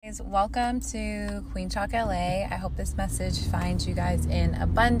Welcome to Queen Chalk LA. I hope this message finds you guys in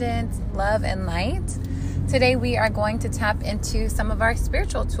abundance, love, and light. Today we are going to tap into some of our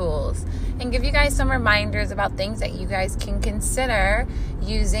spiritual tools and give you guys some reminders about things that you guys can consider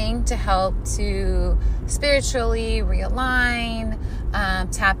using to help to spiritually realign,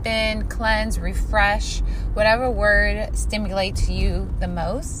 tap in, cleanse, refresh, whatever word stimulates you the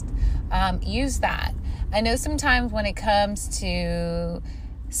most. Use that. I know sometimes when it comes to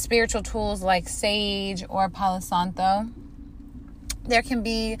spiritual tools like sage or Palo Santo, there can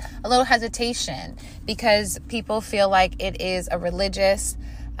be a little hesitation because people feel like it is a religious,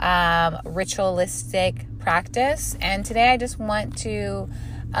 ritualistic practice. And today I just want to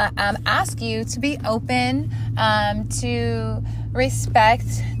ask you to be open, to respect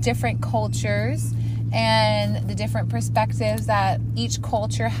different cultures and the different perspectives that each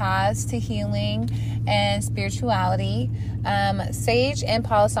culture has to healing and spirituality. Sage and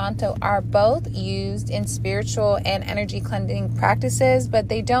Palo Santo are both used in spiritual and energy cleansing practices, but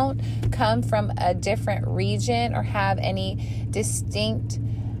they don't come from a different region or have any distinct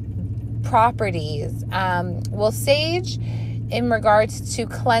properties. Sage, in regards to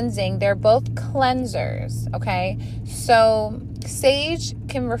cleansing, they're both cleansers, okay? So sage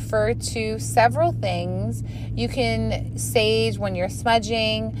can refer to several things. You can sage when you're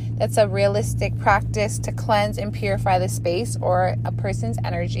smudging. That's a realistic practice to cleanse and purify the space or a person's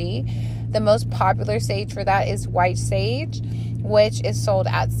energy. The most popular sage for that is white sage, which is sold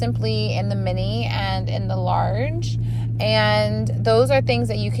at Simply in the mini and in the large. And those are things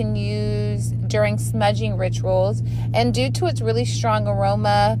that you can use during smudging rituals. And due to its really strong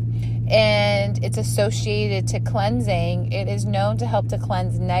aroma and it's associated to cleansing, it is known to help to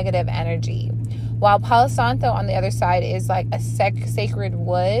cleanse negative energy. While Palo Santo, on the other side, is like a sacred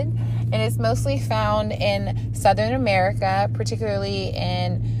wood, and it's mostly found in Southern America, particularly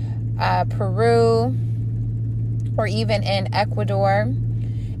in Peru or even in Ecuador.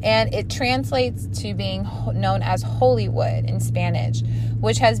 And it translates to being known as holy wood in Spanish,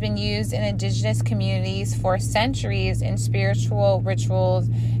 which has been used in indigenous communities for centuries in spiritual rituals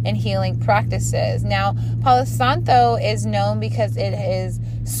and healing practices. Now, Palo Santo is known because it is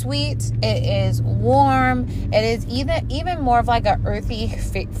sweet, it is warm, it is even more of like an earthy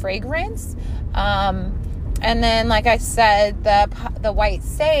fragrance. And then, like I said, the white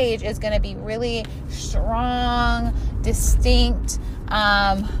sage is going to be really strong, distinct,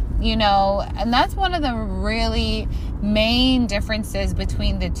 and that's one of the really main differences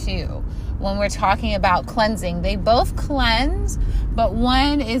between the two. When we're talking about cleansing, they both cleanse, but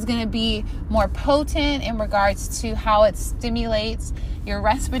one is going to be more potent in regards to how it stimulates your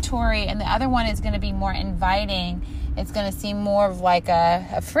respiratory, and the other one is going to be more inviting. It's going to seem more of like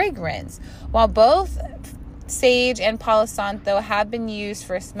a fragrance. While both sage and Palo Santo have been used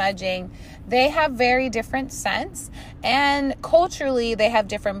for smudging, they have very different scents, and culturally they have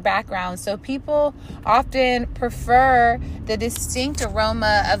different backgrounds. So people often prefer the distinct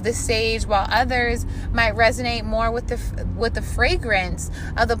aroma of the sage, while others might resonate more with the fragrance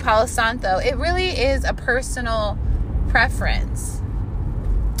of the Palo Santo. It really is a personal preference,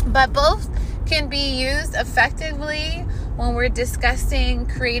 but both can be used effectively when we're discussing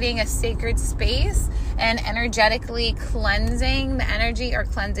creating a sacred space and energetically cleansing the energy or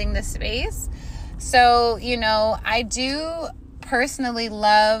cleansing the space. So, I do personally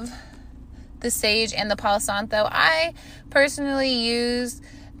love the sage and the Palo Santo. I personally use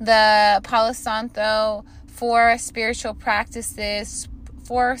the Palo Santo for spiritual practices,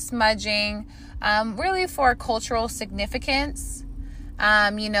 for smudging, really for cultural significance.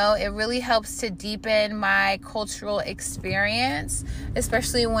 It really helps to deepen my cultural experience,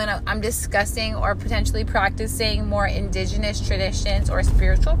 especially when I'm discussing or potentially practicing more indigenous traditions or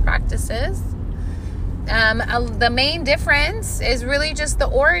spiritual practices. The main difference is really just the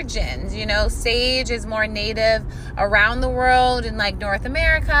origins. Sage is more native around the world in like North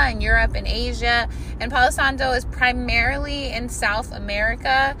America and Europe and Asia, and Palo Santo is primarily in South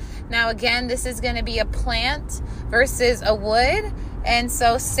America. Now, again, this is going to be a plant versus a wood. And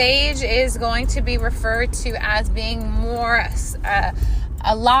so sage is going to be referred to as being more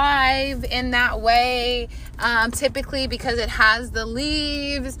alive in that way, typically because it has the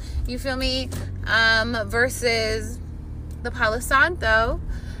leaves, you feel me, versus the Palo Santo.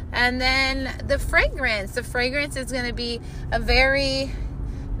 And then the fragrance is going to be a very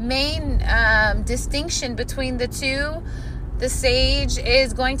main distinction between the two. The sage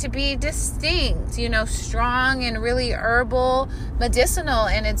is going to be distinct, strong and really herbal, medicinal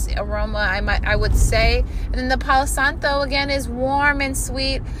in its aroma, I would say. And then the Palo Santo, again, is warm and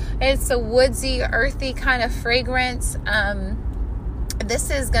sweet. It's a woodsy, earthy kind of fragrance. this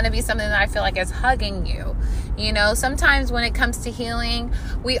is going to be something that I feel like is hugging you. You know, sometimes when it comes to healing,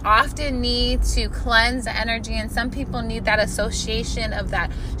 we often need to cleanse the energy, and some people need that association of that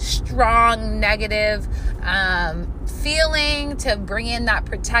strong negative feeling to bring in that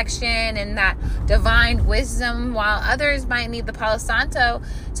protection and that divine wisdom, while others might need the Palo Santo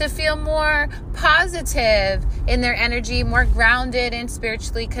to feel more positive in their energy, more grounded and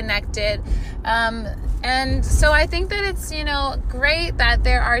spiritually connected. And so I think that it's, great that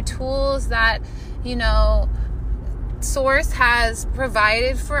there are tools that, Source has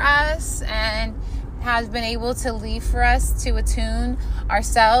provided for us and has been able to leave for us to attune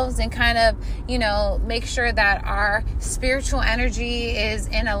ourselves and kind of, make sure that our spiritual energy is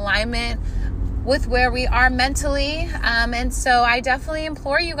in alignment with where we are mentally. And so I definitely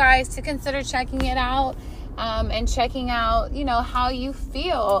implore you guys to consider checking it out. And checking out, how you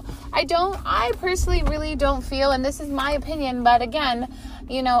feel. I personally really don't feel, and this is my opinion, but again,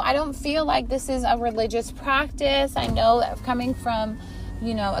 I don't feel like this is a religious practice. I know that coming from,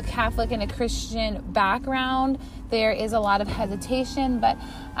 a Catholic and a Christian background, there is a lot of hesitation, but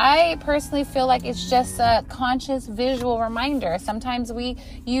I personally feel like it's just a conscious visual reminder. Sometimes we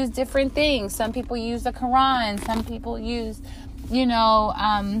use different things. Some people use the Quran. Some people use,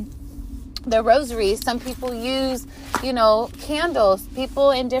 the rosary. Some people use, candles.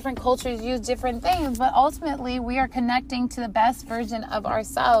 People in different cultures use different things, but ultimately we are connecting to the best version of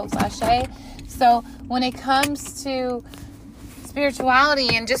ourselves, Ashe. So when it comes to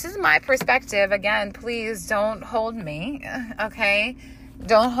spirituality, and just as my perspective, again, please don't hold me, okay?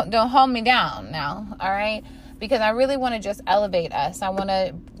 Don't hold me down now, all right? Because I really want to just elevate us. I want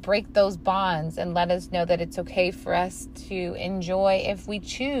to break those bonds and let us know that it's okay for us to enjoy, if we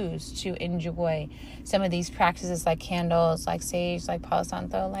choose to enjoy some of these practices like candles, like sage, like Palo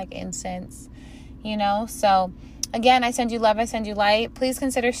Santo, like incense, So again, I send you love, I send you light. Please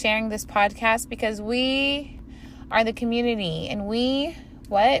consider sharing this podcast because we are the community and we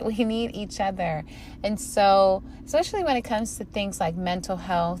need each other. And so, especially when it comes to things like mental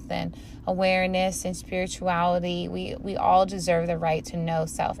health and awareness and spirituality, we all deserve the right to know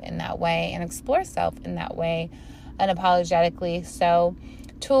self in that way and explore self in that way unapologetically. So,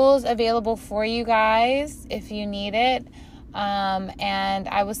 tools available for you guys if you need it. And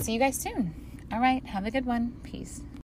I will see you guys soon. All right. Have a good one. Peace.